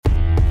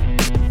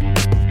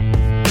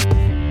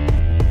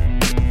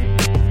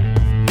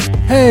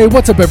Hey,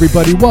 what's up,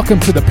 everybody? Welcome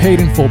to the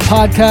Paid in Full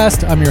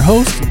podcast. I'm your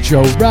host,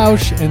 Joe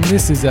Roush, and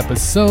this is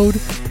episode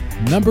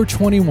number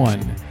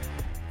 21.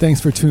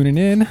 Thanks for tuning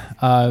in.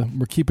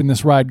 We're keeping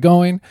this ride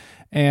going.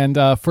 And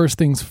first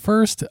things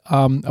first,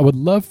 I would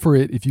love for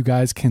it if you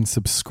guys can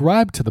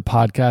subscribe to the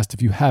podcast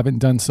if you haven't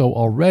done so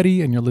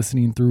already and you're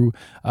listening through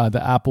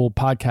the Apple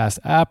Podcast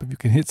app. If you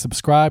can hit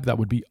subscribe, that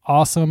would be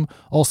awesome.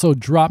 Also,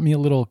 drop me a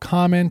little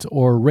comment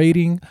or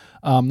rating.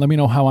 Let me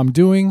know how I'm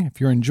doing.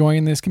 If you're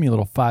enjoying this, give me a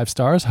little 5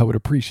 stars. I would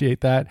appreciate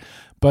that.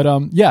 But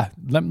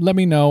let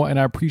me know, and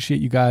I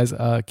appreciate you guys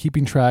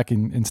keeping track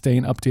and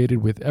staying updated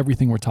with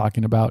everything we're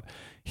talking about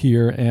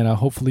here, and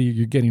hopefully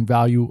you're getting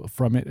value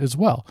from it as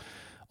well.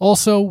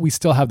 Also, we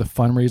still have the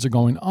fundraiser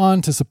going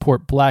on to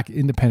support Black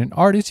independent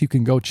artists. You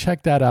can go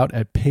check that out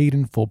at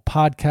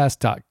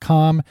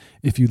paidinfullpodcast.com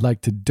if you'd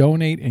like to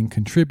donate and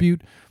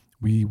contribute.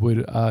 We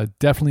would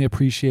definitely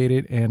appreciate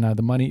it, and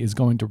the money is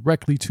going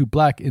directly to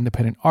Black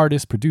independent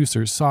artists,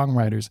 producers,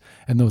 songwriters,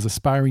 and those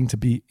aspiring to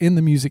be in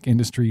the music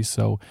industry.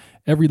 So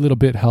every little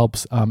bit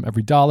helps.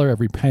 Every dollar,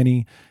 every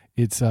penny,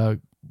 it's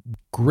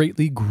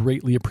greatly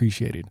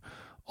appreciated.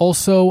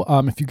 Also,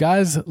 if you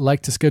guys like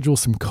to schedule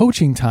some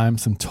coaching time,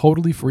 some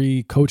totally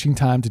free coaching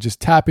time to just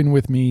tap in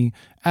with me,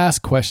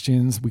 ask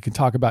questions, we can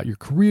talk about your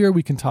career,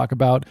 we can talk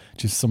about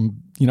just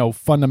some,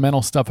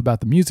 fundamental stuff about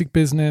the music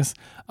business,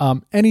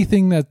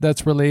 anything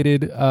that's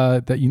related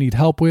that you need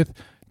help with,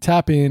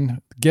 tap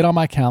in, get on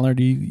my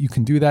calendar. You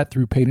can do that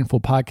through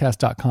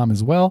paidinfullpodcast.com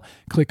as well.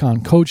 Click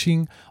on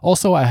coaching.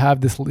 Also, I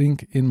have this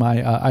link in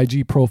my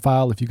IG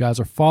profile. If you guys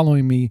are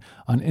following me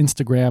on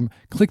Instagram,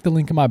 click the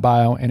link in my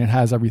bio and it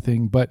has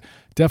everything. But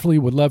definitely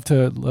would love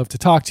to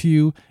talk to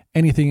you.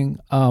 Anything,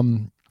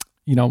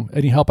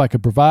 any help I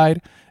could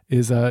provide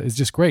is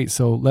just great.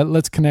 So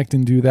let's connect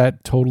and do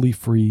that totally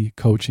free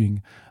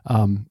coaching.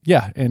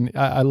 And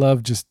I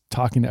love just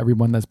talking to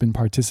everyone that's been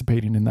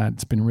participating in that.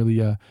 It's been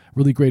really a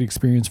really great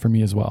experience for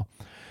me as well.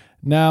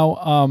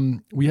 Now,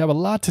 we have a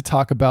lot to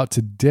talk about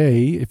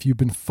today. If you've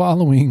been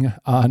following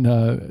on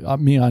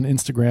me on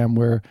Instagram,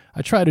 where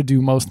I try to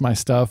do most of my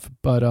stuff,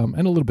 but and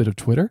a little bit of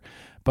Twitter.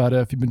 But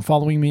if you've been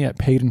following me at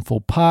Paid in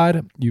Full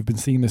Pod, you've been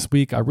seeing this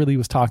week, I really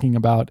was talking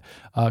about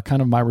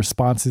kind of my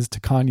responses to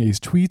Kanye's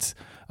tweets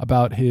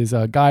about his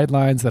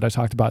guidelines that I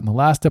talked about in the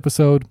last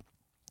episode,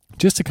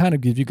 just to kind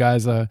of give you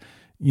guys a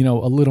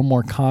little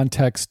more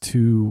context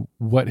to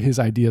what his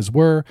ideas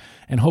were.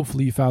 And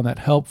hopefully you found that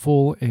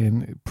helpful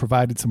and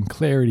provided some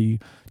clarity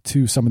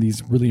to some of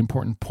these really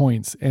important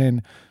points.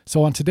 And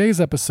so on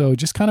today's episode,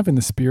 just kind of in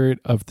the spirit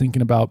of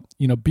thinking about,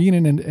 being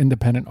an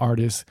independent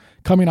artist,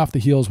 coming off the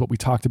heels, what we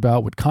talked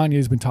about, what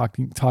Kanye's been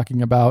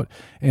talking about.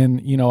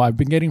 And, I've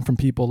been getting from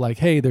people like,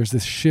 hey, there's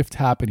this shift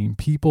happening.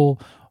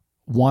 People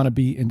want to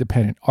be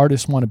independent.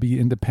 Artists want to be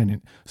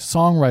independent.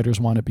 Songwriters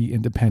want to be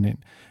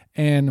independent.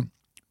 And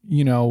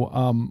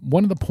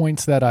one of the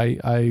points that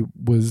I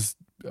was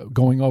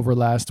going over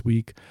last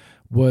week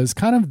was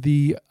kind of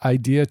the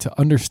idea to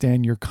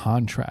understand your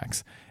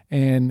contracts.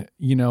 And,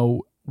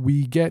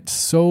 we get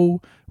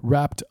so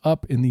wrapped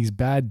up in these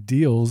bad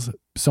deals,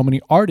 so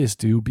many artists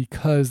do,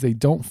 because they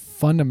don't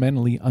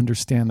fundamentally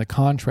understand the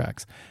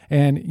contracts.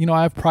 And,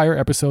 I have prior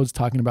episodes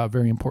talking about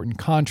very important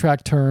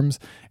contract terms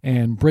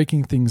and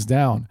breaking things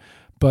down.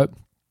 But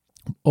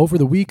over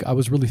the week, I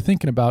was really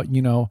thinking about,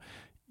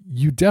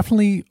 you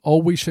definitely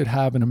always should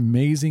have an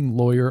amazing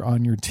lawyer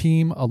on your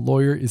team. A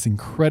lawyer is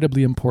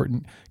incredibly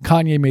important.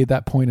 Kanye made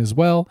that point as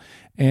well.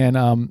 And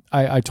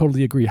I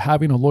totally agree.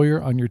 Having a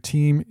lawyer on your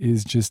team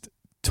is just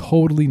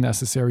totally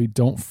necessary.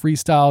 Don't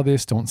freestyle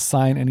this. Don't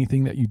sign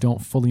anything that you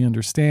don't fully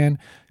understand.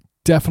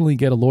 Definitely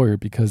get a lawyer,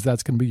 because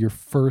that's going to be your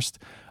first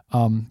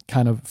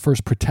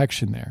first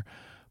protection there.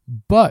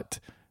 But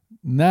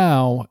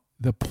now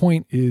the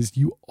point is,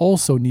 you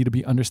also need to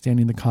be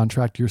understanding the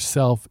contract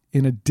yourself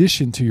in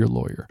addition to your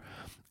lawyer.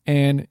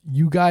 And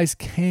you guys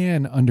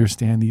can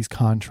understand these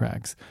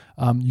contracts.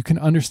 You can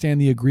understand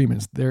the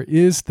agreements. There are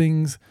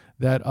things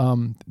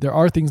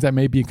that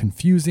may be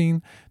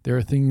confusing. There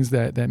are things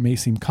that may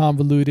seem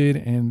convoluted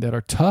and that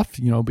are tough,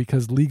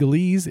 because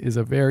legalese is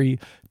a very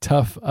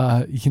tough,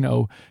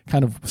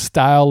 kind of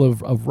style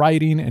of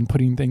writing and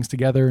putting things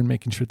together and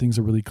making sure things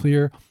are really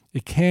clear.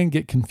 It can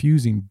get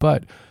confusing,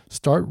 but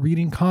start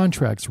reading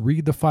contracts,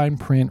 read the fine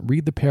print,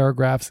 read the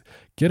paragraphs,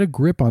 get a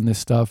grip on this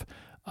stuff,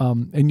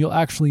 and you'll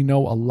actually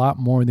know a lot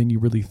more than you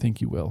really think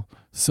you will.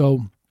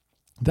 So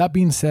that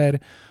being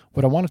said,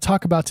 what I want to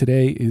talk about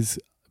today is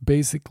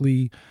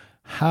basically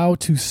how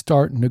to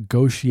start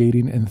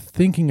negotiating and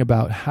thinking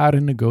about how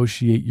to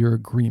negotiate your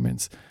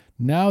agreements.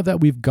 Now that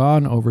we've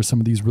gone over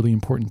some of these really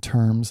important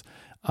terms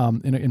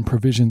in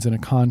provisions in a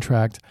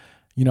contract,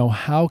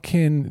 how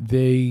can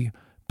they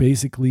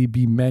basically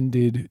be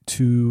mended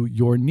to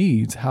your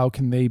needs? How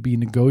can they be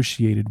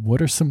negotiated?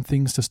 What are some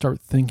things to start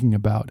thinking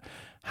about?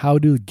 How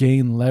to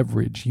gain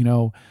leverage,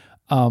 and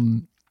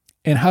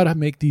how to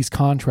make these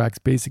contracts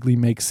basically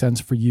make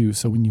sense for you.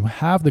 So when you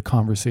have the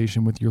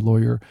conversation with your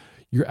lawyer,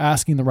 you're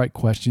asking the right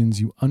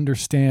questions, you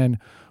understand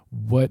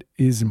what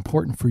is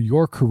important for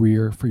your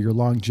career, for your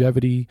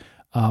longevity,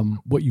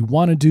 what you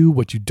want to do,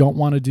 what you don't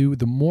want to do.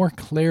 The more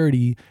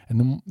clarity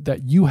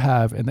that you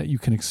have and that you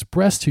can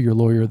express to your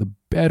lawyer, the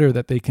better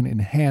that they can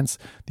enhance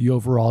the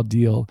overall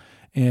deal.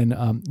 And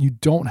you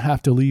don't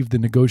have to leave the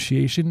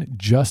negotiation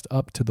just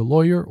up to the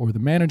lawyer or the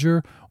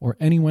manager or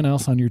anyone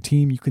else on your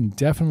team. You can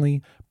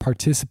definitely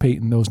participate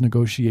in those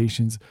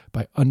negotiations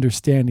by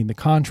understanding the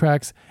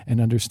contracts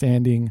and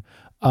understanding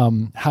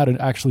how to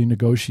actually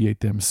negotiate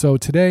them. So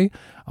today,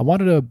 I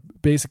wanted to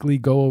basically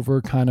go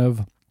over kind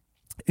of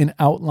an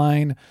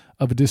outline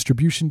of a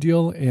distribution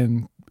deal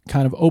and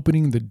kind of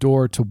opening the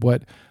door to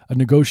what a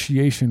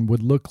negotiation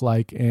would look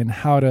like and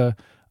how to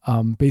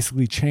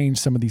basically change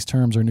some of these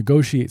terms or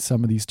negotiate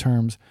some of these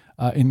terms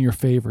in your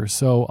favor.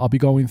 So I'll be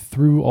going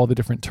through all the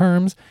different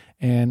terms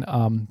and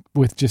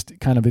with just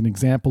kind of an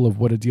example of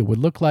what a deal would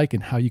look like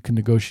and how you can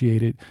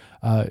negotiate it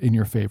in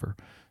your favor.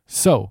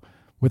 So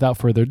without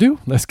further ado,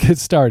 let's get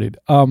started.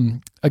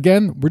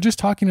 Again, we're just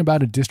talking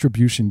about a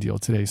distribution deal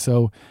today.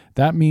 So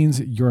that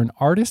means you're an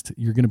artist.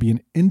 You're going to be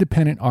an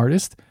independent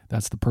artist.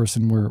 That's the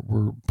person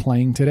we're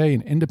playing today,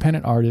 an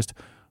independent artist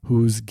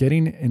who's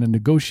getting in a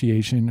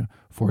negotiation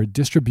for a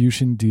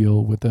distribution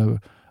deal with a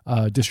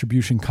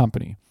distribution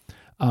company.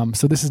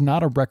 So this is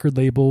not a record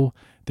label.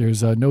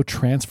 There's no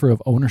transfer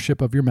of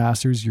ownership of your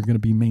masters. You're going to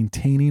be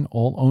maintaining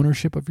all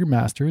ownership of your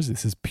masters.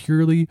 This is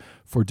purely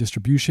for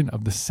distribution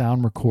of the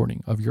sound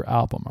recording of your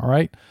album. All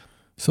right.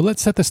 So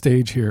let's set the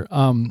stage here.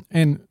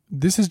 And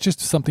this is just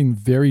something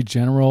very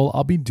general.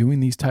 I'll be doing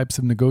these types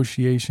of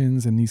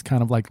negotiations and these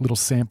kind of like little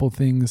sample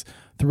things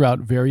throughout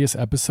various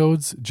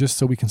episodes, just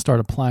so we can start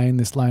applying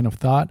this line of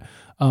thought.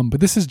 But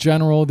this is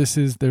general.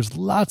 There's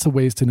lots of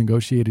ways to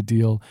negotiate a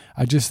deal.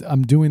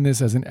 I'm doing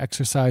this as an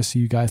exercise so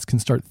you guys can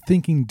start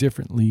thinking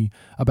differently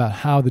about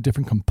how the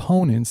different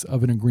components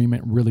of an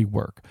agreement really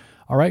work.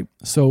 All right.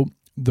 So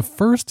the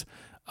first,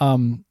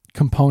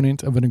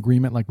 component of an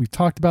agreement, like we've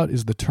talked about,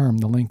 is the term,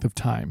 the length of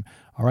time.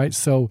 All right.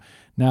 So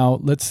now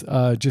let's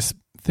just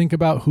think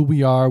about who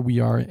we are. We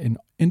are an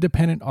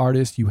independent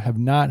artist. You have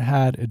not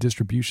had a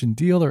distribution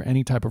deal or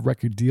any type of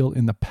record deal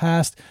in the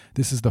past.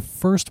 This is the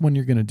first one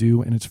you're going to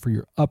do, and it's for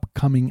your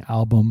upcoming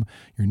album,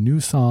 your new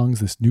songs,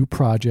 this new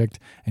project,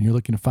 and you're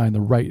looking to find the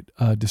right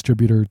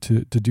distributor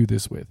to do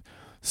this with.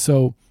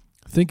 So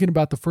thinking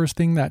about the first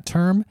thing, that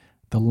term,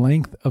 the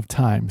length of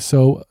time.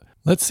 So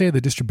let's say the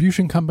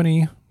distribution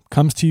company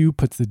comes to you,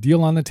 puts the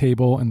deal on the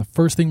table, and the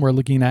first thing we're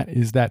looking at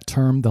is that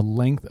term, the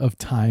length of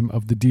time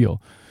of the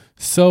deal.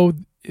 So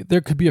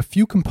there could be a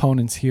few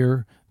components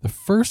here. The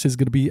first is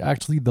going to be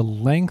actually the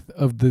length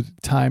of the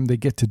time they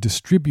get to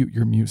distribute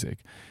your music.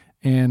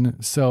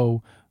 And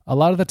so a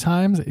lot of the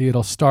times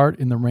it'll start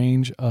in the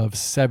range of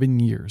 7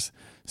 years.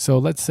 So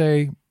let's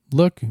say,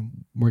 look,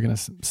 we're going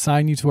to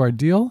sign you to our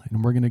deal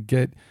and we're going to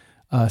get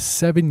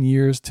 7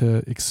 years to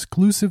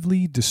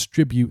exclusively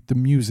distribute the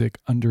music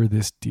under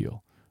this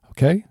deal.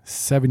 Okay,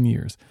 7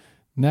 years.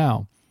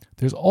 Now,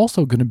 there's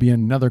also going to be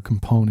another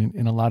component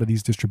in a lot of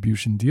these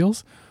distribution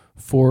deals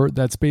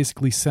that's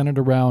basically centered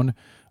around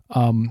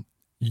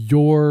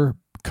your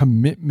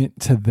commitment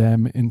to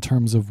them in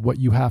terms of what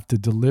you have to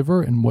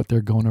deliver and what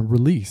they're going to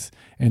release.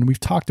 And we've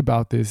talked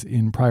about this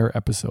in prior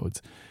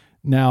episodes.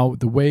 Now,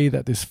 the way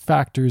that this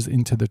factors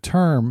into the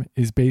term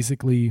is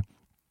basically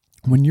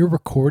when you're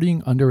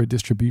recording under a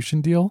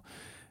distribution deal,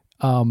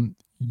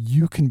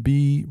 you can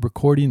be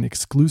recording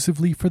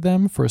exclusively for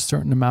them for a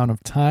certain amount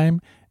of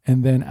time.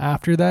 And then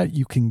after that,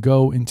 you can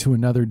go into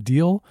another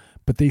deal,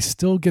 but they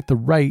still get the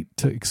right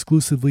to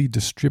exclusively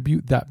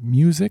distribute that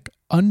music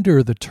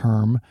under the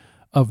term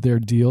of their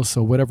deal.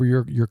 So whatever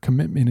your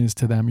commitment is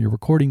to them, your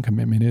recording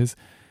commitment is,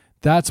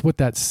 that's what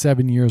that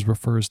 7 years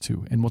refers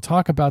to. And we'll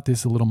talk about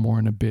this a little more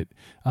in a bit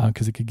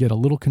because it could get a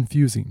little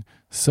confusing.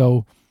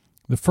 So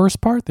the first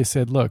part, they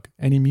said, look,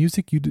 any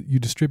music you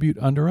distribute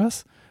under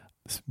us,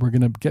 we're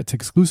going to get to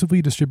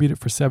exclusively distribute it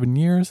for 7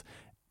 years,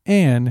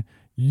 and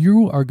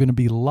you are going to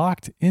be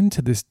locked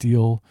into this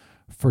deal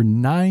for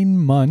 9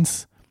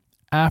 months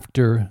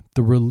after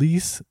the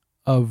release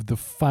of the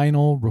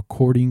final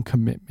recording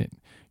commitment.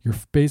 You're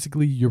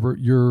basically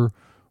your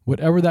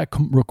whatever that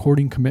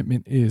recording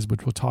commitment is,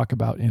 which we'll talk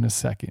about in a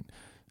second.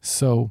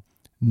 So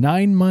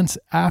 9 months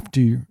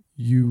after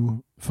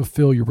you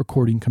fulfill your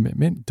recording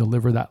commitment,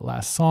 deliver that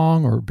last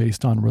song or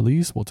based on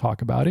release, we'll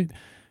talk about it.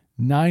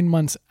 9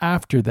 months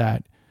after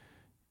that,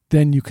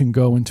 then you can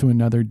go into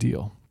another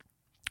deal.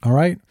 All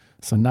right.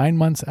 So 9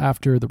 months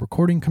after the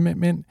recording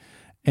commitment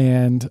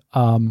and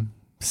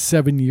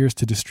 7 years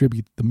to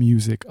distribute the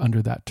music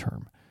under that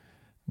term.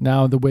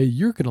 Now, the way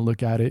you're going to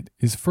look at it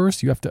is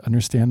first, you have to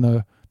understand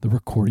the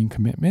recording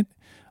commitment.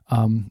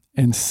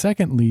 And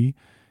secondly,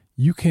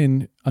 you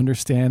can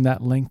understand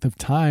that length of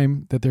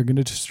time that they're going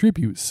to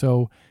distribute.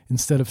 So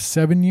instead of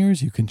 7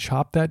 years, you can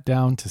chop that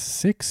down to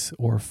 6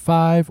 or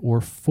 5 or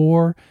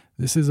 4.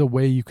 This is a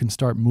way you can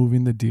start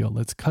moving the deal.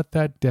 Let's cut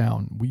that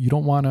down. You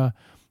don't want to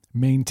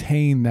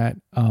maintain that,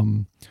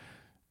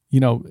 you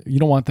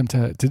don't want them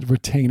to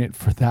retain it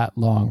for that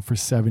long, for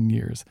 7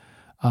 years.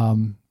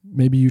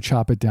 Maybe you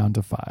chop it down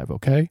to 5,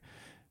 okay?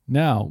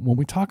 Now, when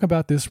we talk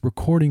about this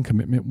recording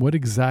commitment, what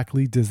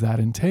exactly does that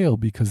entail?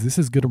 Because this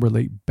is going to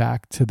relate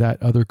back to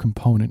that other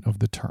component of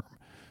the term.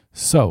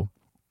 So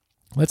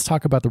let's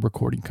talk about the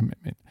recording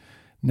commitment.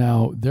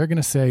 Now, they're going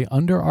to say,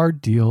 under our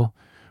deal,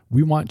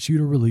 we want you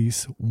to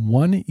release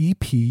one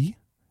EP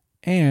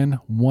and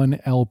one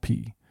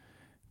LP.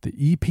 The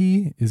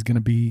EP is going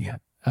to be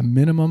a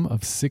minimum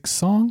of 6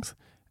 songs,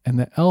 and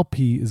the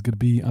LP is going to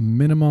be a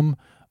minimum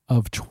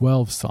of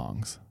 12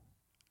 songs.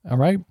 All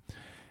right?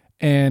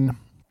 And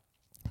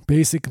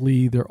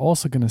basically, they're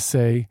also going to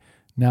say,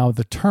 now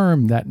the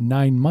term, that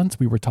 9 months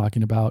we were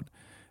talking about,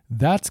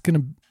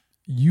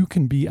 you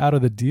can be out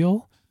of the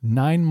deal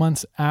 9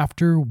 months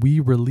after we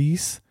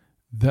release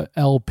the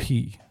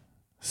LP.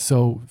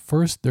 So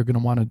first, they're going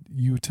to want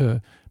you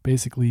to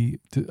basically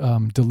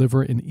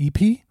deliver an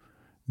EP.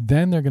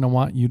 Then they're going to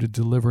want you to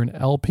deliver an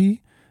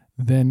LP.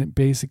 Then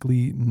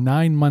basically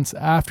 9 months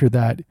after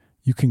that,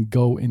 you can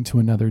go into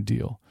another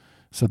deal.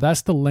 So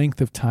that's the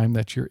length of time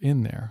that you're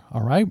in there.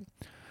 All right.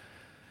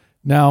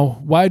 Now,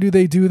 why do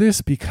they do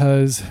this?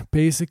 Because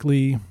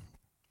basically,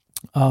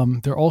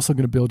 they're also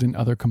going to build in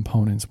other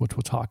components, which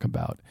we'll talk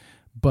about.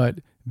 But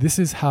this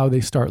is how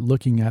they start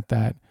looking at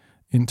that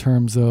in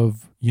terms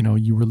of,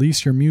 you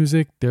release your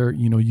music,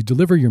 you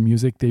deliver your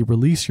music, they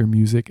release your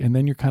music, and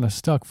then you're kind of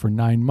stuck for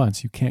 9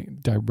 months. You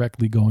can't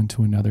directly go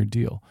into another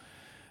deal.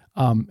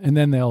 And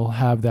then they'll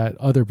have that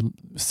other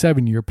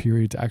 7-year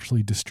period to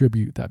actually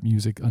distribute that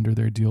music under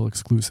their deal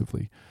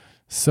exclusively.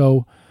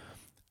 So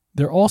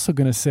they're also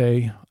going to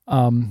say,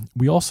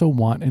 we also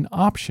want an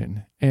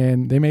option.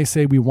 And they may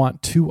say we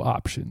want 2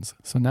 options.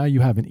 So now you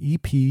have an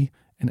EP,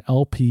 an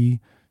LP,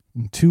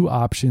 and 2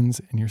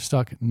 options, and you're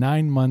stuck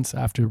 9 months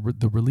after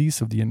the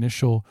release of the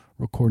initial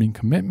recording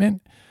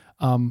commitment.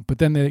 But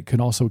then they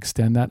can also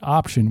extend that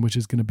option, which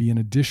is going to be an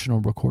additional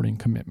recording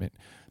commitment.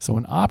 So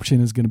an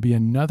option is going to be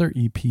another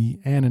EP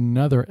and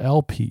another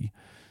LP.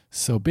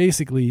 So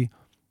basically,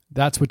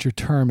 that's what your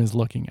term is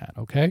looking at,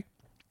 okay?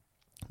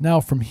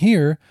 Now from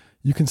here,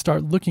 you can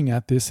start looking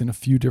at this in a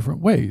few different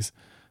ways.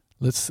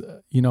 Let's,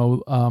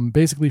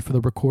 basically for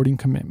the recording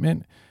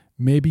commitment,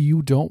 maybe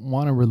you don't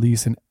want to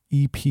release an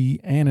EP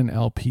and an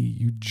LP.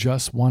 You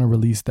just want to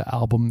release the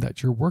album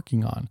that you're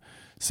working on.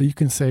 So you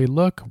can say,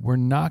 look, we're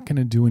not going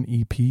to do an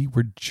EP.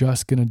 We're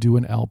just going to do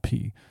an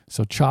LP.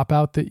 So chop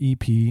out the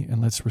EP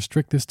and let's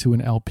restrict this to an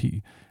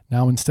LP.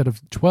 Now, instead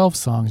of 12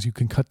 songs, you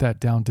can cut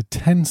that down to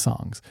 10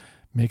 songs.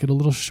 Make it a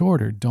little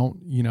shorter.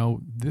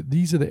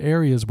 These are the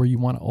areas where you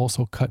want to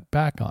also cut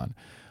back on.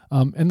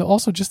 And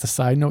also just a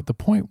side note, the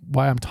point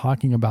why I'm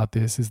talking about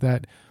this is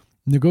that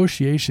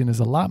negotiation is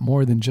a lot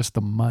more than just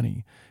the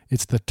money.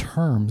 It's the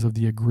terms of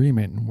the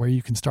agreement and where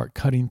you can start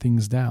cutting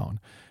things down.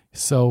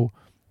 So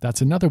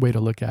that's another way to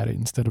look at it.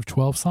 Instead of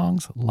 12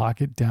 songs,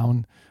 knock it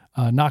down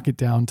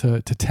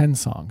to 10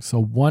 songs. So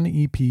 1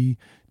 EP,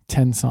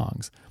 10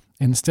 songs.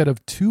 And instead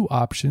of 2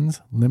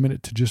 options, limit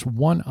it to just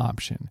 1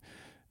 option.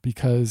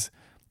 Because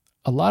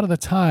a lot of the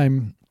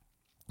time,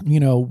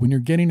 when you're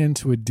getting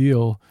into a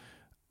deal,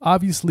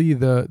 obviously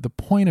the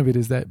point of it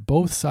is that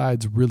both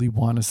sides really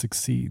want to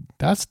succeed.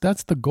 That's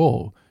the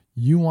goal.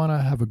 You want to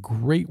have a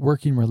great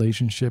working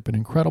relationship, an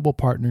incredible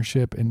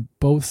partnership, and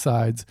both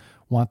sides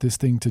want this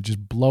thing to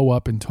just blow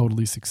up and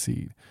totally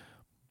succeed.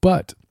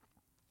 But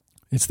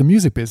it's the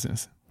music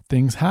business.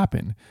 Things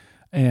happen.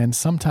 And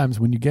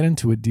sometimes when you get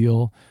into a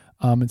deal,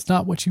 it's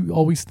not what you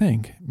always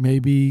think.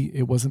 Maybe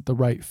it wasn't the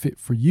right fit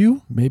for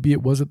you. Maybe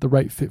it wasn't the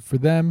right fit for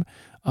them.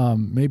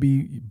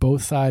 Maybe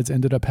both sides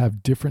ended up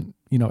have different,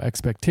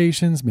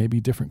 expectations,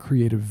 maybe different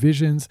creative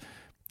visions.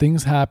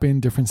 Things happen,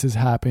 differences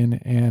happen,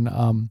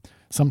 and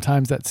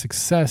sometimes that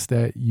success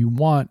that you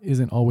want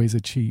isn't always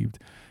achieved.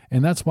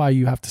 And that's why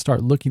you have to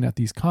start looking at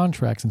these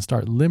contracts and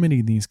start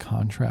limiting these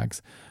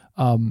contracts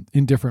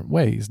in different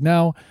ways.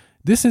 Now,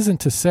 this isn't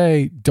to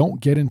say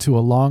don't get into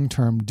a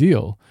long-term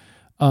deal.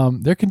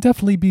 There can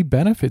definitely be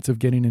benefits of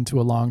getting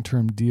into a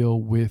long-term deal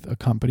with a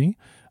company.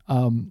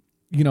 I'm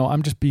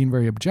just being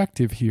very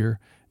objective here.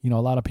 A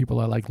lot of people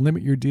are like,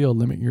 limit your deal,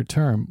 limit your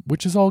term,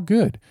 which is all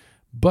good.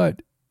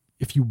 But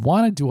if you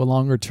want to do a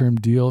longer term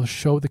deal,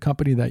 show the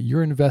company that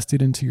you're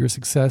invested into your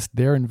success,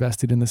 they're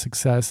invested in the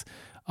success.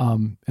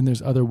 And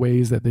there's other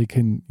ways that they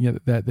can,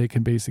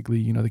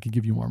 basically, they can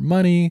give you more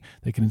money,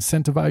 they can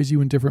incentivize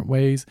you in different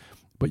ways.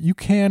 But you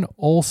can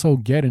also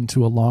get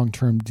into a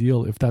long-term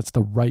deal if that's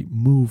the right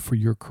move for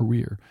your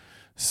career.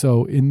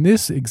 So in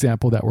this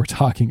example that we're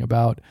talking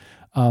about,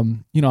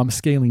 I'm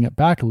scaling it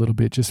back a little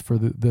bit just for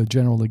the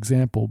general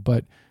example.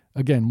 But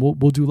again,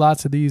 we'll do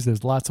lots of these.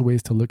 There's lots of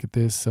ways to look at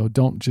this. So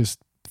don't just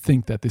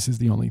think that this is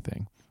the only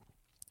thing.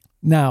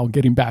 Now,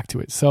 getting back to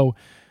it. So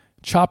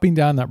chopping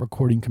down that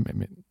recording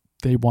commitment.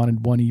 They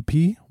wanted 1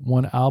 EP,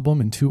 1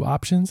 album, and 2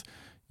 options.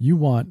 You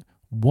want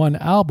 1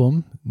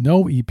 album,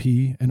 no EP,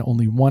 and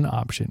only 1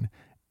 option.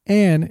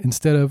 And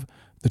instead of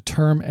the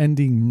term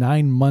ending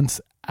 9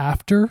 months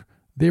after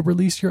they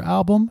release your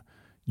album,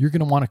 you're going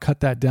to want to cut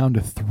that down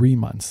to 3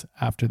 months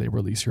after they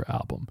release your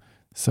album.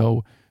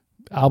 So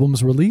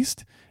album's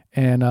released,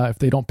 And if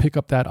they don't pick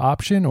up that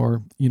option,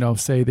 or,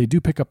 say they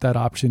do pick up that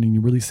option and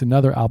you release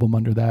another album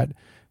under that,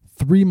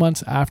 3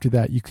 months after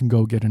that, you can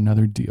go get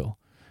another deal.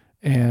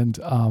 And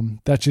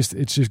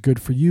it's just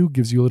good for you,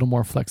 gives you a little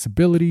more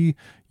flexibility.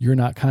 You're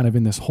not kind of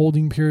in this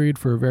holding period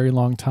for a very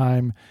long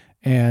time.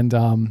 And,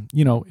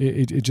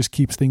 it just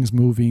keeps things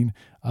moving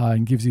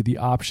and gives you the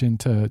option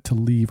to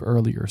leave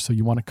earlier. So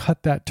you want to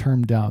cut that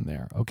term down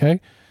there.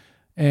 Okay.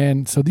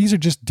 And so these are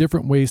just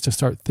different ways to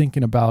start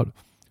thinking about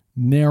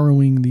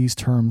narrowing these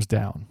terms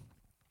down.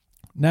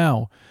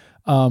 Now,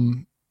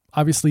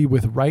 obviously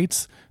with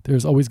rights,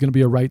 there's always going to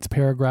be a rights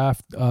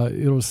paragraph.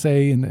 It'll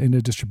say in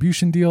a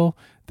distribution deal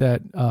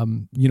that,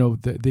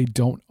 that they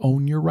don't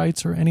own your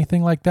rights or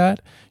anything like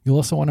that. You'll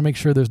also want to make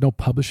sure there's no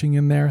publishing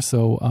in there.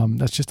 So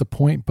that's just a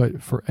point.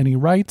 But for any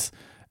rights,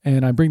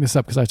 and I bring this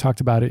up because I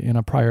talked about it in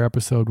a prior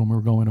episode when we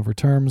were going over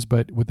terms,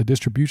 but with the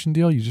distribution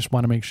deal, you just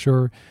want to make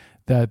sure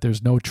that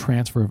there's no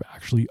transfer of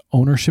actually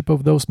ownership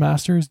of those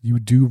masters. You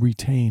do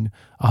retain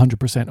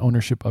 100%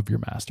 ownership of your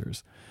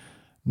masters.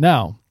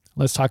 Now,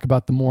 let's talk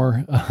about the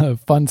more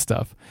fun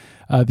stuff.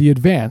 The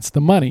advance,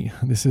 the money.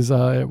 This is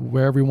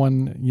where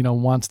everyone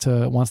wants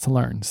to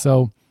learn.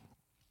 So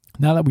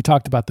now that we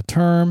talked about the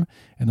term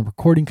and the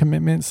recording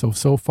commitment,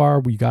 so far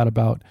we got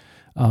about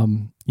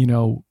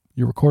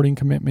your recording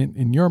commitment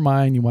in your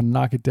mind. You want to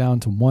knock it down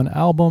to one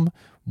album,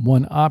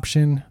 one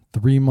option,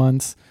 3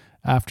 months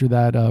after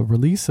that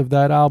release of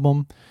that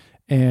album,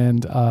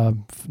 and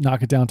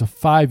knock it down to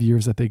 5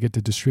 years that they get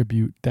to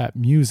distribute that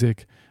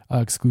music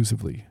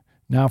exclusively.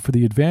 Now for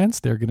the advance,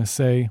 they're going to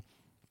say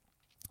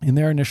in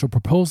their initial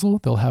proposal,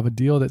 they'll have a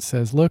deal that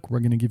says, look, we're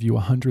going to give you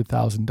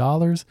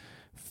 $100,000.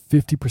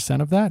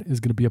 50% of that is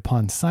going to be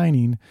upon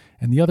signing,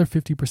 and the other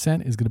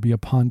 50% is going to be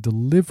upon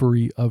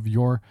delivery of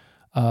your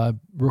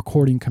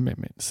recording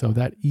commitment. So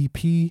that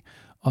EP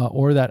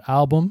or that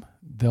album,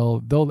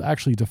 they'll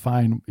actually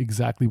define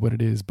exactly what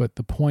it is. But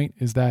the point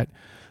is that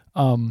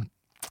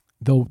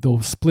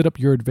they'll split up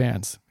your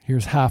advance.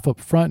 Here's half up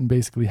front and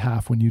basically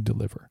half when you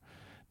deliver.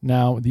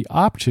 Now, the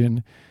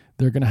option,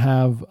 they're going to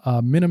have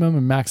minimum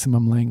and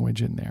maximum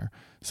language in there.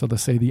 So they'll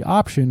say the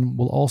option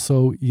will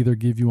also either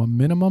give you a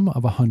minimum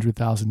of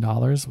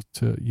 $100,000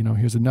 to,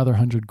 here's another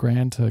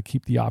 $100,000 to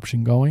keep the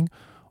option going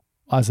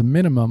as a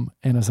minimum,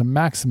 and as a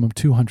maximum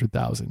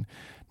 $200,000.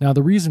 Now,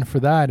 the reason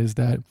for that is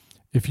that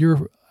if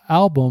your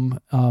album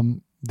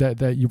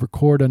that you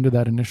record under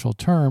that initial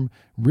term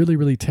really,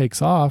 really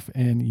takes off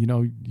and,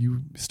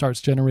 you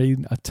starts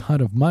generating a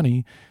ton of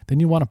money, then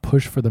you want to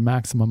push for the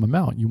maximum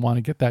amount. You want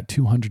to get that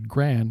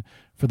 $200,000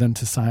 for them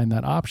to sign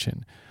that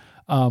option.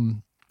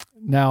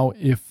 Now,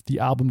 if the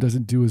album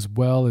doesn't do as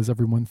well as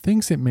everyone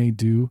thinks it may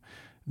do,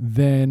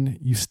 then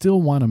you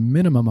still want a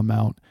minimum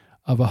amount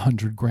of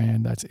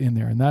 $100,000 that's in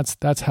there. And that's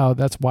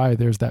why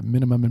there's that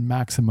minimum and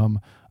maximum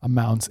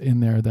amounts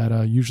in there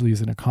that usually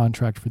is in a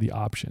contract for the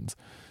options.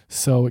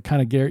 So it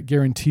kind of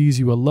guarantees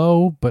you a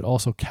low, but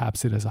also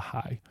caps it as a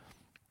high.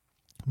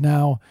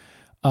 Now,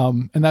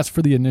 and that's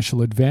for the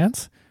initial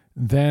advance.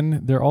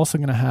 Then they're also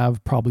going to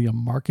have probably a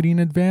marketing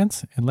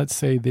advance. And let's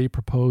say they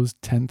propose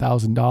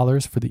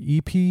 $10,000 for the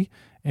EP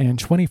and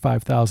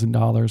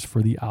 $25,000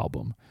 for the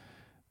album.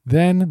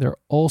 Then they're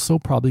also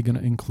probably going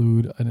to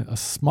include a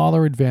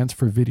smaller advance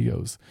for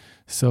videos.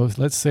 So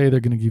let's say they're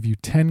going to give you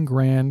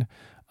 $10,000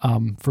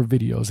 for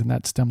videos, and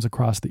that stems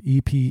across the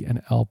EP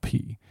and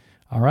LP.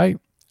 All right.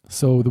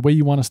 So the way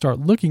you want to start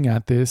looking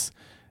at this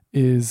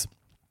is,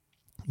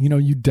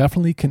 you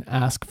definitely can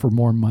ask for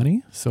more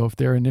money. So if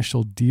their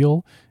initial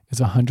deal is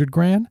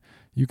 $100,000,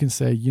 you can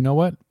say, you know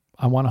what?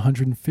 I want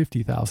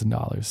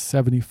 $150,000,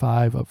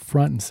 75 up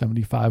front and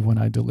 75 when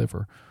I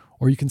deliver.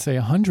 Or you can say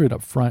 100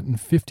 up front and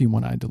 50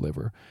 when I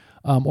deliver.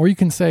 Or you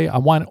can say, I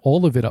want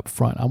all of it up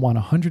front. I want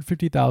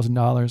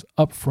 $150,000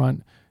 up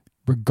front,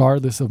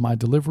 regardless of my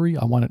delivery.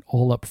 I want it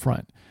all up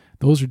front.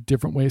 Those are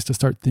different ways to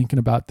start thinking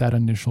about that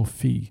initial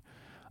fee.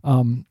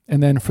 And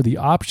then for the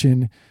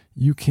option,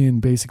 you can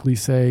basically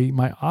say,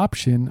 my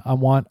option, I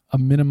want a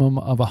minimum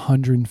of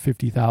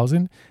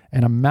 $150,000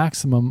 and a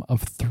maximum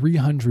of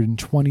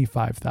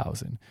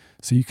 $325,000.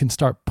 So you can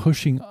start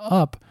pushing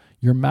up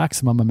your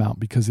maximum amount,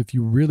 because if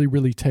you really,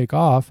 really take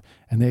off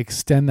and they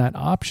extend that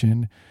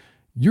option,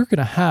 you're going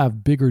to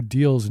have bigger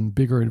deals and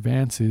bigger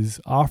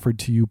advances offered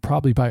to you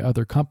probably by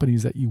other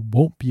companies that you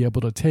won't be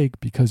able to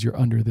take because you're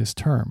under this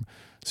term.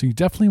 So you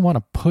definitely want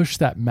to push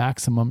that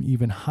maximum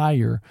even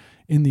higher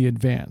in the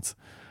advance.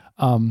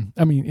 In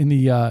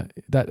the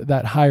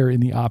that higher in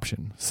the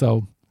option.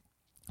 So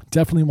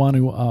definitely want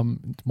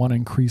to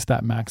increase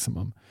that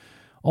maximum.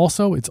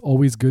 Also, it's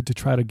always good to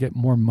try to get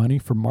more money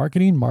for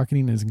marketing.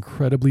 Marketing is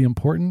incredibly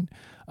important,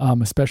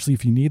 especially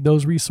if you need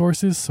those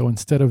resources. So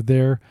instead of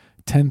their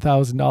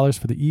 $10,000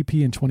 for the EP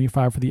and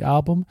 $25,000 for the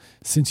album,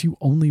 since you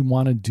only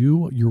want to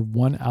do your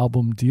one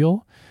album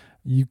deal,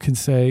 you can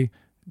say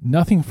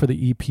nothing for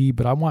the EP,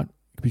 but I want,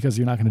 because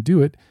you're not going to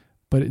do it,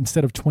 but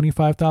instead of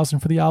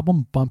 $25,000 for the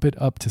album, bump it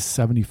up to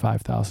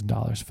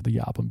 $75,000 for the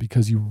album,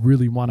 because you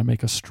really want to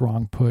make a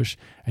strong push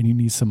and you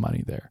need some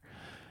money there.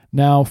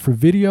 Now for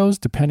videos,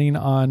 depending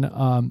on,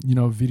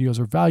 videos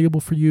are valuable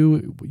for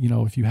you,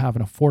 if you have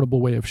an affordable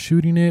way of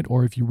shooting it,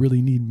 or if you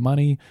really need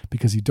money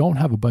because you don't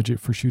have a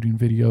budget for shooting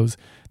videos,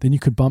 then you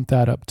could bump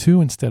that up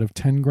too. Instead of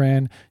 10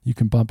 grand, you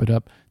can bump it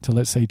up to,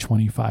 let's say,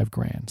 25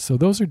 grand. So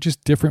those are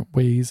just different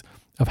ways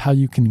of how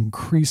you can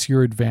increase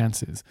your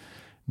advances.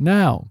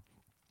 Now,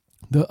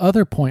 the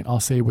other point I'll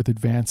say with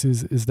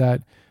advances is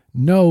that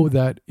know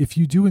that if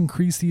you do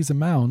increase these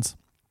amounts,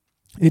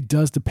 it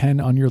does depend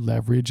on your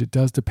leverage. It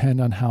does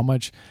depend on how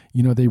much,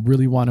 they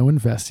really want to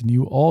invest in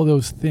you. All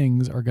those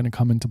things are going to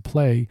come into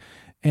play.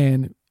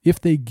 And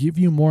if they give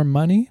you more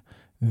money,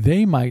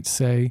 they might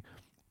say,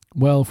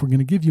 well, if we're going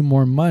to give you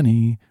more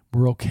money,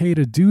 we're okay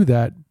to do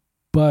that,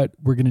 but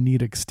we're going to need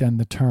to extend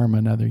the term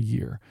another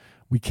year.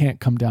 We can't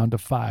come down to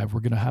 5.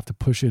 We're going to have to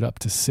push it up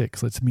to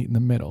 6. Let's meet in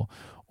the middle.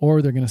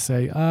 Or they're going to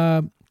say,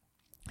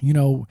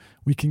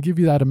 we can give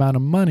you that amount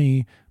of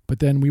money, but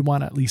then we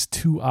want at least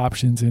 2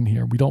 options in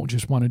here. We don't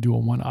just want to do a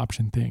 1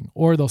 option thing.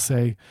 Or they'll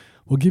say,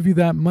 we'll give you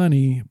that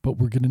money, but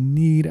we're going to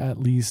need at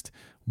least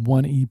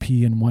 1 EP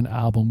and 1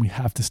 album. We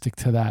have to stick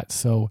to that.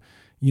 So,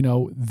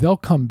 they'll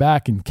come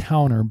back and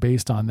counter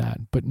based on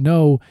that. But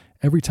no,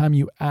 every time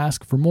you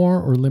ask for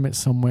more or limit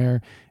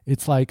somewhere,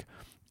 it's like,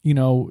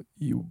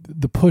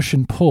 the push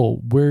and pull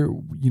where,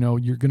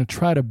 you're going to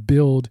try to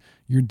build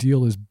your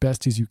deal as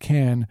best as you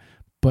can.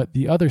 But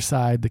the other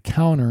side, the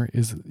counter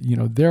is,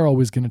 they're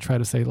always going to try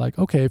to say like,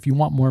 okay, if you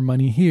want more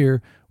money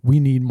here, we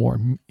need more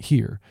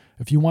here.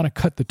 If you want to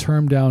cut the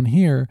term down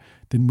here,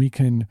 then we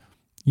can,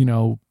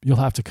 you'll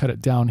have to cut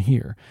it down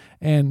here.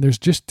 And there's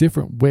just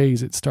different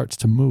ways it starts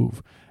to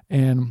move.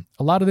 And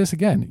a lot of this,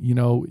 again,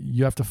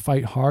 you have to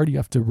fight hard. You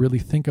have to really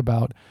think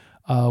about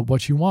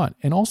what you want.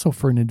 And also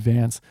for an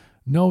advance,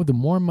 no, the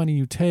more money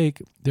you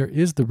take, there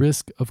is the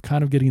risk of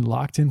kind of getting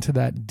locked into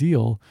that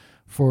deal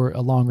for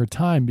a longer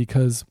time,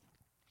 because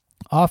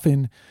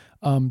often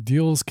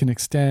deals can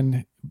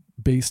extend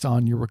based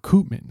on your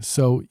recoupment.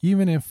 So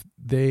even if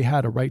they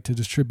had a right to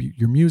distribute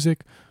your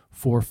music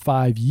for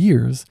 5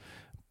 years,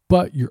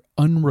 but you're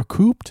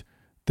unrecouped,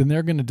 then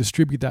they're going to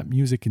distribute that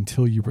music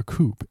until you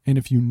recoup. And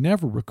if you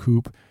never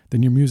recoup,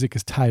 then your music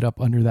is tied up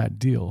under that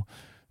deal.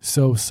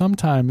 So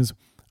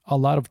a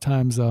lot of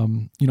times,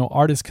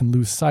 artists can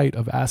lose sight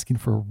of asking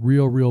for a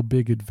real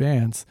big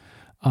advance.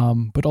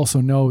 But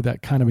also know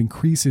that kind of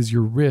increases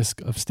your risk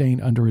of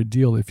staying under a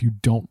deal if you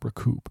don't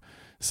recoup.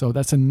 So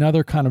that's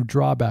another kind of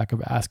drawback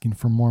of asking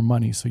for more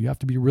money. So you have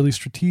to be really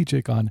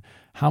strategic on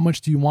how much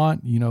do you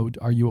want?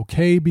 Are you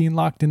okay being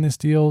locked in this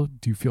deal?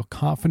 Do you feel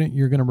confident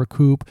you're going to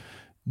recoup?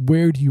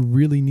 Where do you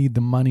really need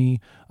the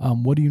money?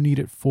 What do you need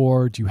it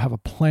for? Do you have a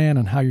plan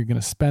on how you're going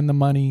to spend the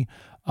money?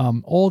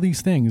 All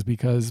these things,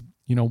 because,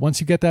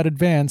 once you get that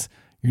advance,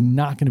 you're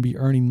not going to be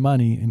earning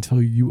money until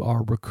you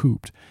are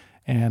recouped.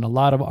 And a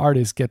lot of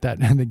artists get that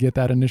and they get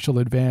that initial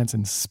advance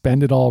and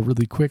spend it all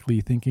really quickly,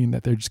 thinking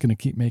that they're just going to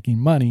keep making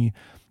money.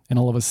 And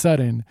all of a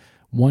sudden,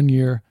 1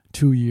 year,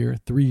 2 year,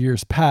 3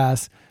 years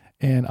pass,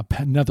 and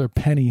another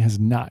penny has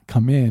not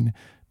come in,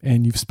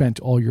 and you've spent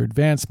all your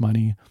advance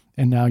money,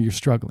 and now you're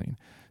struggling.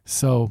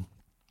 So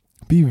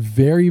be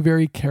very,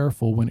 very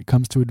careful when it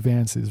comes to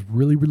advances.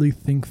 Really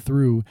think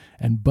through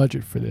and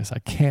budget for this. I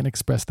can't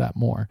express that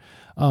more.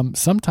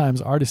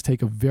 Sometimes artists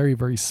take a very,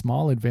 very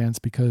small advance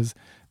because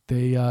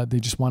they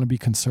just want to be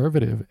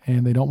conservative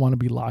and they don't want to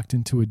be locked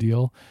into a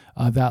deal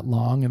that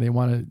long, and they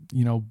want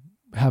to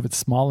have it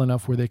small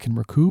enough where they can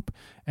recoup.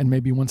 And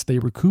maybe once they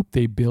recoup,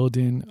 they build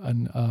in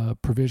a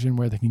provision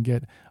where they can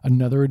get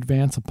another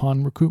advance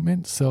upon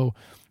recoupment. So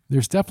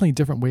there's definitely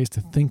different ways to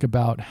think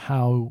about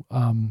how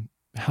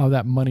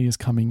that money is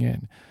coming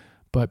in.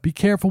 But be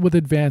careful with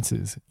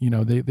advances.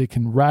 They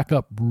can rack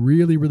up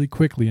really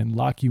quickly and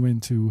lock you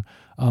into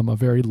a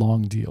very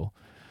long deal.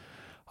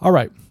 All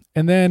right,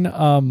 and then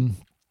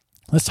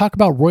let's talk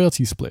about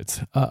royalty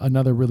splits,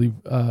 another really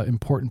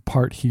important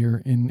part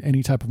here in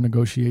any type of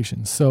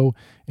negotiation. So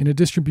in a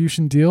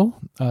distribution deal,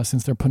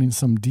 since they're putting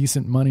some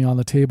decent money on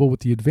the table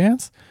with the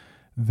advance,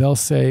 they'll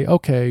say,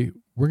 okay,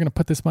 we're going to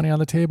put this money on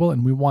the table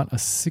and we want a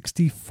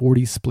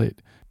 60-40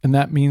 split. And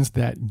that means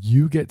that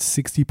you get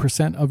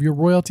 60% of your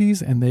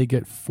royalties and they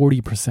get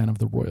 40% of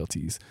the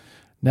royalties.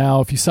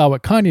 Now, if you saw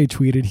what Kanye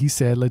tweeted, he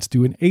said, let's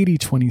do an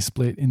 80-20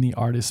 split in the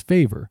artist's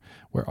favor,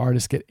 where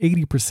artists get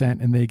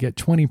 80% and they get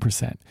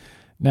 20%.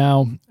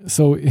 Now,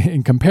 so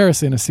in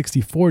comparison, a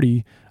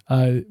 60-40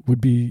 would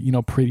be,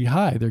 pretty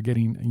high. They're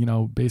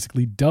getting,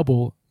 basically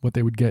double what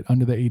they would get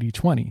under the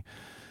 80-20.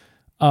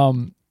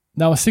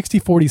 Now, a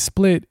 60-40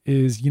 split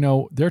is,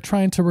 they're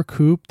trying to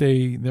recoup.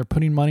 They're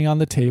putting money on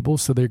the table,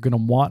 so they're going to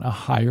want a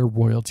higher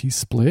royalty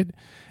split.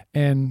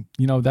 And,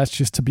 that's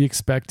just to be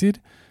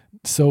expected.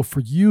 So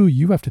for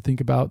you have to think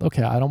about,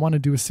 okay, I don't want to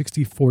do a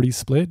 60-40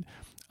 split.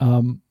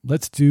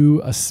 Let's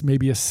do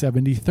maybe a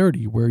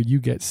 70-30 where you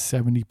get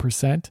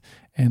 70%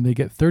 and they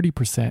get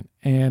 30%.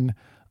 And,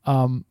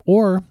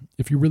 or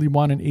if you really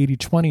want an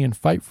 80-20 and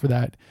fight for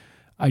that,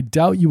 I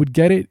doubt you would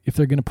get it if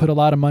they're going to put a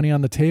lot of money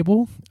on the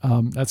table.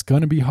 That's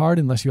going to be hard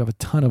unless you have a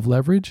ton of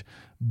leverage.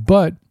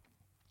 But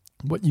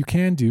what you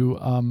can do,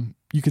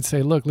 you could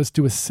say, look, let's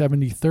do a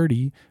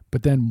 70-30,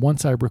 but then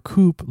once I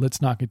recoup,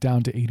 let's knock it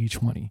down to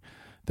 80-20.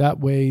 That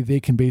way they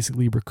can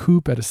basically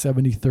recoup at a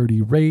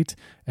 70-30 rate.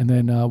 And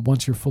then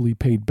once you're fully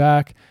paid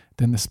back,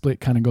 then the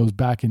split kind of goes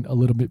back in a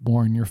little bit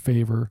more in your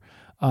favor.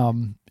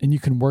 And you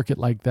can work it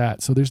like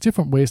that. So there's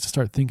different ways to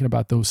start thinking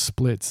about those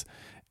splits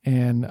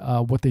and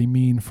what they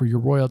mean for your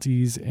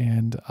royalties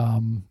and,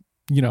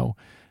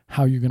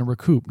 how you're going to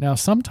recoup. Now,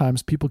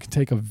 sometimes people can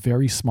take a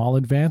very small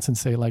advance and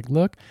say like,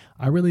 look,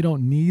 I really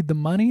don't need the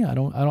money.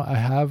 I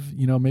have,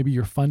 maybe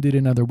you're funded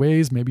in other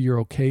ways. Maybe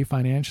you're okay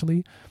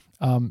financially.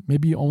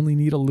 Maybe you only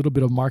need a little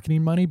bit of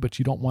marketing money, but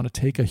you don't want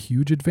to take a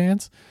huge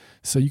advance.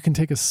 So you can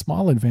take a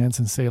small advance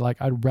and say like,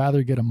 I'd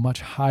rather get a much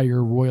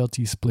higher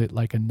royalty split,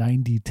 like a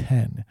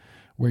 90-10,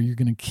 where you're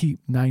going to keep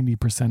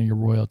 90% of your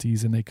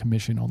royalties and they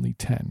commission only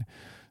 10.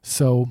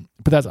 So,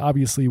 but that's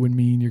obviously would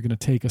mean you're going to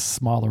take a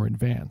smaller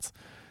advance.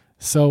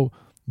 So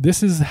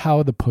this is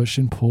how the push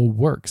and pull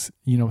works,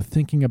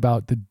 thinking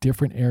about the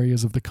different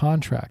areas of the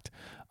contract.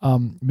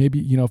 Maybe,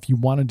 if you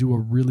want to do a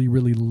really,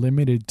 really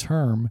limited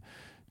term,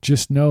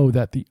 just know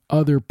that the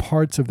other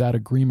parts of that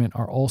agreement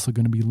are also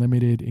going to be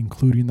limited,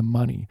 including the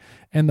money.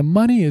 And the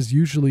money is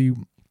usually,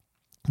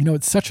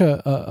 it's such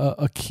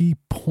a key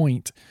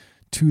point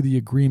to the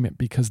agreement,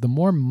 because the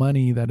more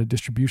money that a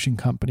distribution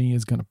company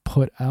is going to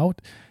put out,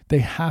 they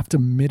have to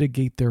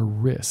mitigate their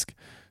risk.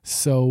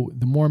 So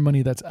the more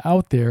money that's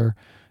out there,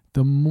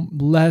 the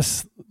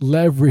less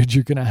leverage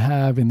you're going to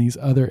have in these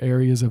other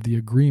areas of the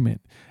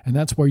agreement. And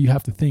that's where you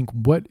have to think,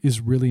 what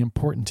is really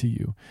important to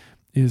you?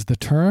 Is the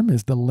term,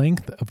 is the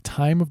length of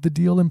time of the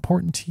deal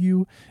important to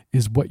you?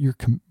 Is what your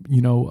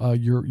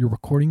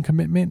recording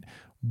commitment,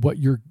 what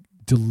you're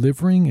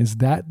delivering, is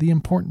that the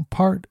important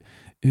part?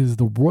 Is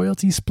the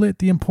royalty split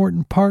the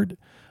important part?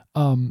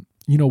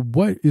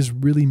 What is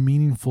really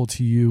meaningful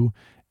to you?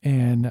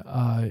 And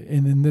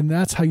then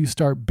that's how you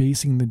start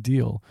basing the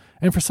deal.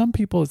 And for some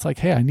people, it's like,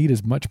 hey, I need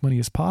as much money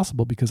as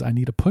possible because I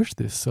need to push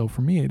this. So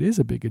for me, it is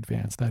a big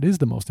advance. That is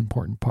the most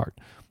important part.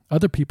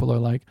 Other people are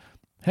like,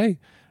 hey,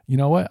 you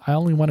know what? I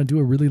only want to do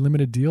a really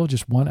limited deal,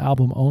 just one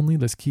album only.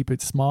 Let's keep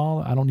it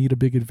small. I don't need a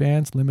big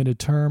advance, limited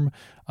term,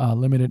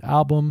 limited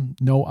album,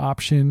 no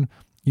option,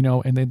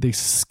 and then they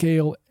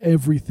scale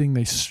everything.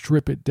 They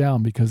strip it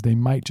down because they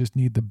might just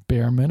need the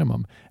bare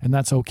minimum. And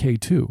that's okay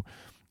too.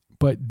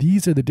 But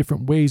these are the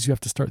different ways you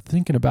have to start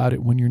thinking about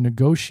it when you're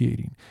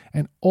negotiating.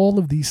 And all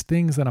of these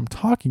things that I'm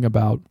talking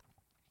about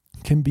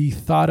can be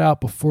thought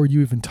out before you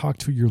even talk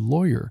to your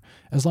lawyer,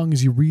 as long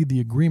as you read the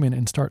agreement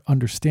and start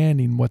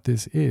understanding what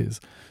this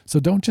is. So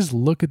don't just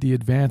look at the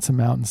advance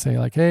amount and say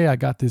like, hey, I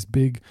got this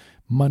big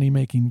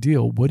money-making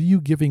deal. What are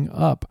you giving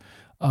up?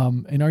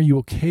 And are you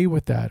okay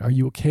with that? Are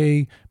you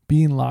okay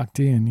being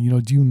locked in?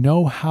 Do you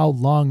know how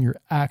long you're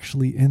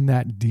actually in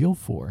that deal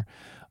for?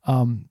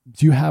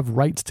 Do you have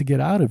rights to get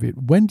out of it?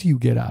 When do you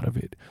get out of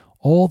it?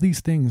 All these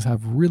things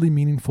have really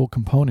meaningful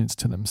components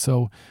to them.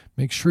 So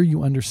make sure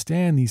you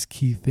understand these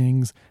key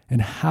things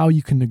and how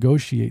you can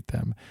negotiate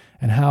them,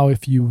 and how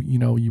if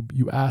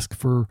you ask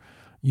for,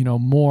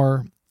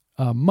 more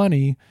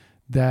money,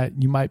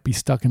 that you might be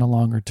stuck in a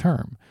longer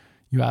term.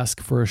 You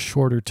ask for a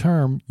shorter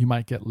term, you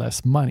might get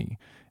less money.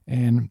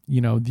 And,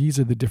 these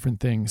are the different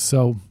things.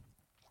 So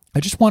I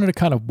just wanted to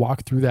kind of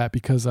walk through that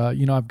because,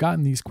 I've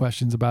gotten these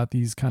questions about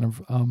these kind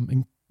of,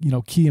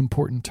 key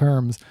important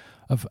terms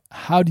of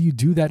how do you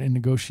do that in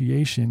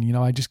negotiation?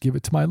 I just give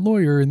it to my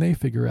lawyer and they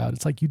figure out.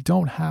 It's like, you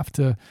don't have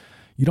to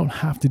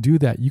do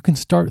that. You can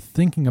start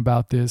thinking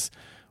about this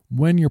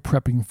when you're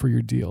prepping for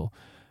your deal.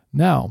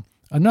 Now,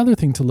 another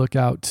thing to look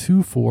out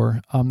too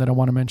for that I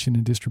want to mention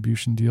in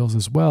distribution deals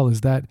as well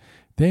is that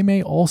they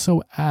may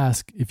also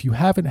ask, if you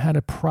haven't had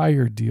a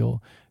prior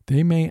deal,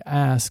 they may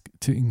ask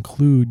to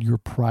include your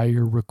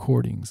prior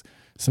recordings.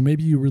 So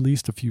maybe you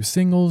released a few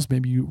singles,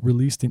 maybe you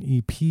released an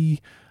EP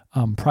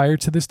prior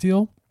to this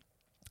deal.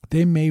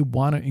 They may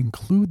want to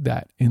include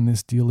that in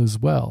this deal as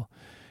well.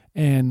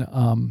 And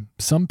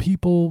some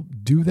people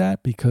do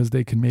that because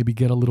they can maybe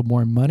get a little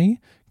more money,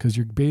 because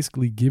you're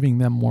basically giving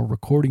them more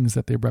recordings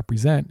that they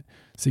represent.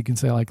 So you can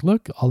say like,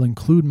 look, I'll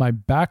include my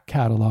back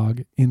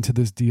catalog into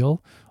this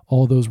deal,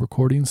 all those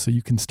recordings, so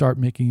you can start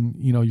making,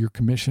 your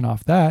commission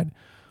off that.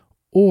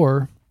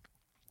 Or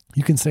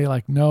you can say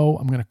like, no,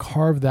 I'm going to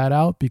carve that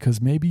out because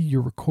maybe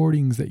your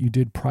recordings that you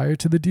did prior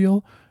to the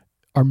deal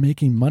are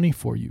making money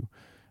for you.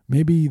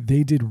 Maybe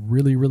they did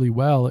really, really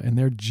well and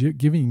they're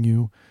giving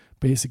you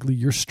basically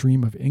your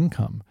stream of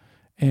income,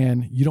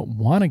 and you don't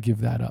want to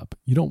give that up.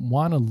 You don't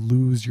want to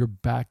lose your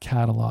back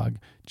catalog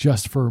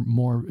just for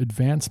more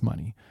advance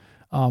money.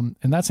 And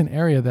that's an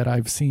area that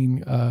I've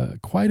seen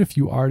quite a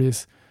few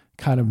artists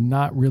kind of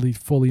not really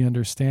fully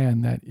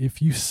understand, that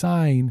if you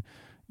sign,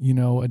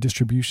 a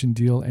distribution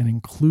deal and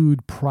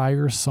include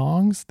prior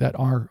songs that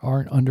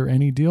aren't under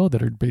any deal,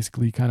 that are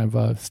basically kind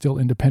of still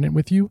independent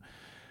with you,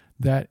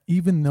 that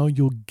even though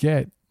you'll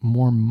get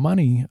more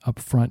money up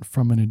front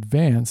from an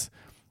advance,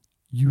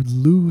 you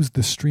lose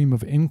the stream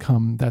of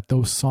income that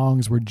those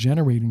songs were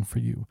generating for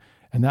you.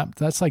 And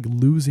that's like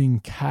losing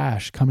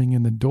cash coming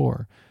in the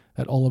door.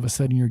 that all of a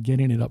sudden you're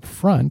getting it up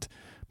front,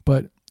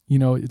 but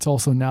it's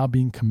also now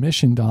being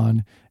commissioned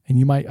on, and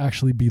you might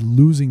actually be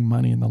losing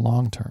money in the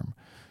long term.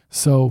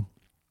 So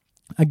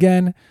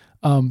again,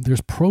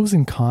 there's pros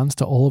and cons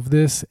to all of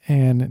this,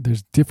 and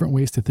there's different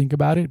ways to think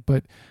about it.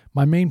 But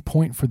my main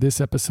point for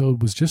this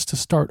episode was just to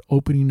start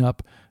opening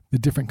up the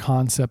different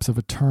concepts of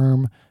a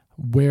term,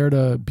 where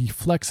to be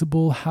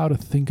flexible, how to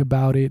think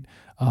about it,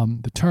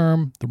 the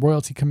term, the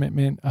royalty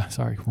commitment,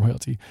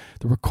 the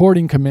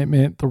recording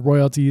commitment, the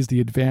royalties, the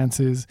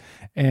advances,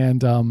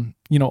 and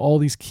all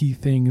these key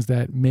things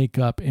that make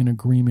up an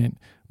agreement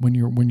when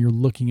you're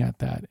looking at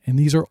that. And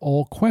these are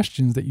all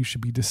questions that you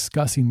should be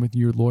discussing with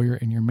your lawyer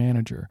and your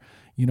manager.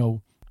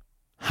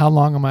 How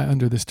long am I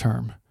under this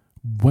term?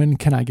 When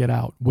can I get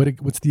out?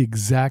 What's the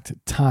exact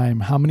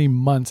time? How many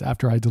months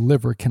after I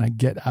deliver can I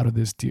get out of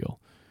this deal?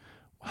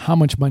 How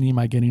much money am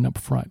I getting up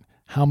front?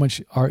 How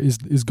much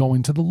is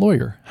going to the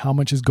lawyer? How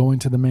much is going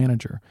to the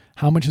manager?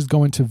 How much is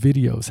going to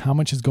videos? How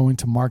much is going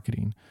to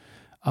marketing?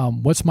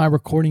 What's my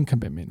recording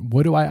commitment?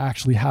 What do I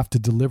actually have to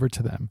deliver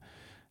to them?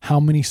 How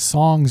many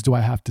songs do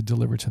I have to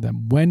deliver to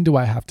them? When do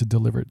I have to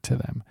deliver it to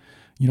them?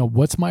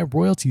 What's my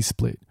royalty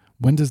split?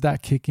 When does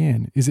that kick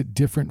in? Is it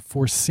different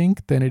for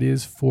sync than it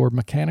is for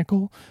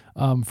mechanical,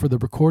 for the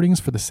recordings,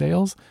 for the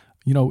sales?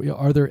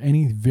 Are there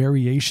any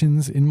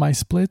variations in my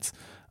splits?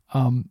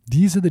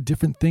 These are the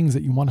different things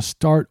that you want to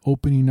start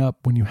opening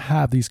up when you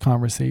have these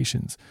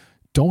conversations.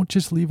 Don't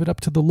just leave it up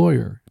to the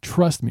lawyer.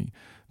 Trust me,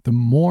 the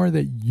more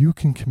that you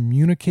can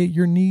communicate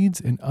your needs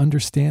and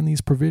understand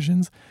these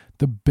provisions,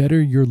 the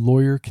better your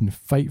lawyer can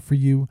fight for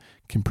you,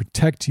 can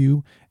protect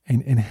you,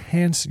 and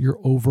enhance your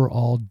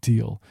overall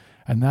deal.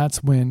 And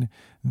that's when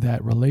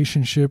that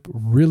relationship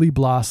really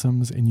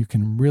blossoms and you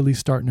can really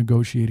start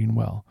negotiating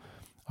well.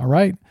 All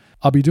right.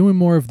 I'll be doing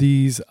more of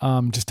these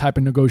just type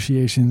of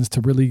negotiations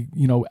to really,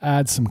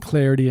 add some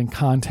clarity and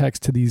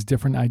context to these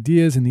different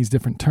ideas and these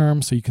different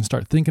terms so you can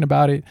start thinking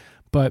about it.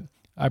 But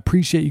I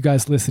appreciate you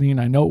guys listening.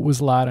 I know it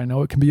was a lot. I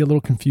know it can be a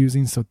little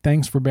confusing. So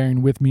thanks for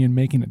bearing with me and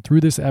making it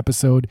through this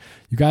episode.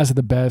 You guys are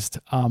the best.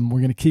 We're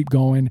going to keep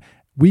going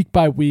week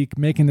by week,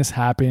 making this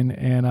happen.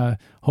 And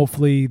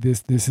hopefully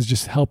this is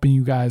just helping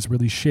you guys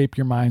really shape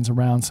your minds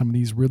around some of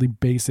these really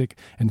basic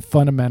and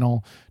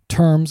fundamental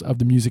terms of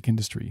the music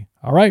industry.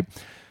 All right.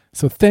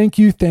 So thank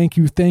you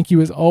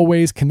as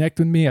always. Connect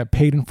with me at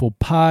Paid in Full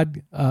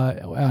Pod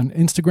on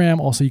Instagram.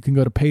 Also, you can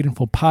go to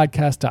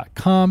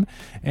paidinfullpodcast.com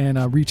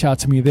and reach out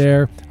to me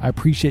there. I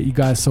appreciate you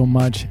guys so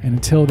much. And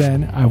until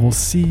then, I will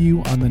see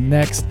you on the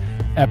next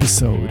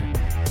episode.